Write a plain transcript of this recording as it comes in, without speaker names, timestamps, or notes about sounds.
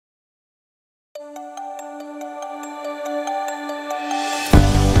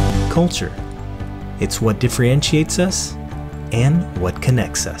Culture. It's what differentiates us and what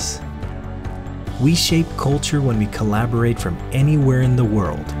connects us. We shape culture when we collaborate from anywhere in the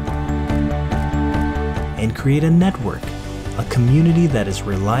world and create a network, a community that is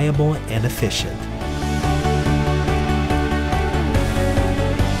reliable and efficient.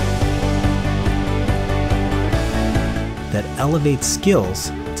 That elevates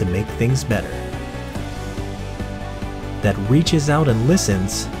skills to make things better. That reaches out and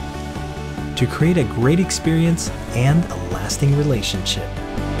listens to create a great experience and a lasting relationship.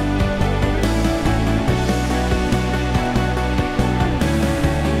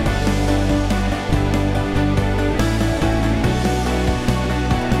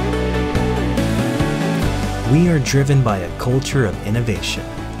 We are driven by a culture of innovation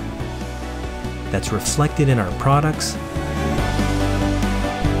that's reflected in our products,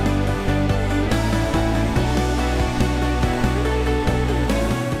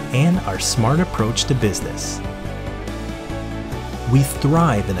 and our smart approach to business. We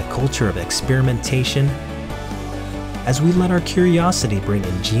thrive in a culture of experimentation as we let our curiosity bring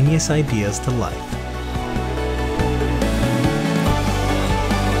ingenious ideas to life.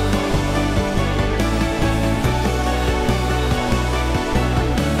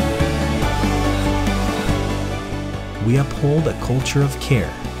 We uphold a culture of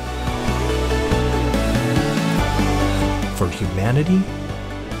care for humanity,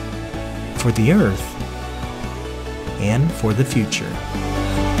 for the earth, and for the future.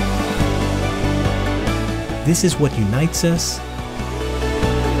 This is what unites us.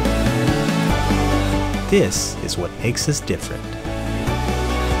 This is what makes us different.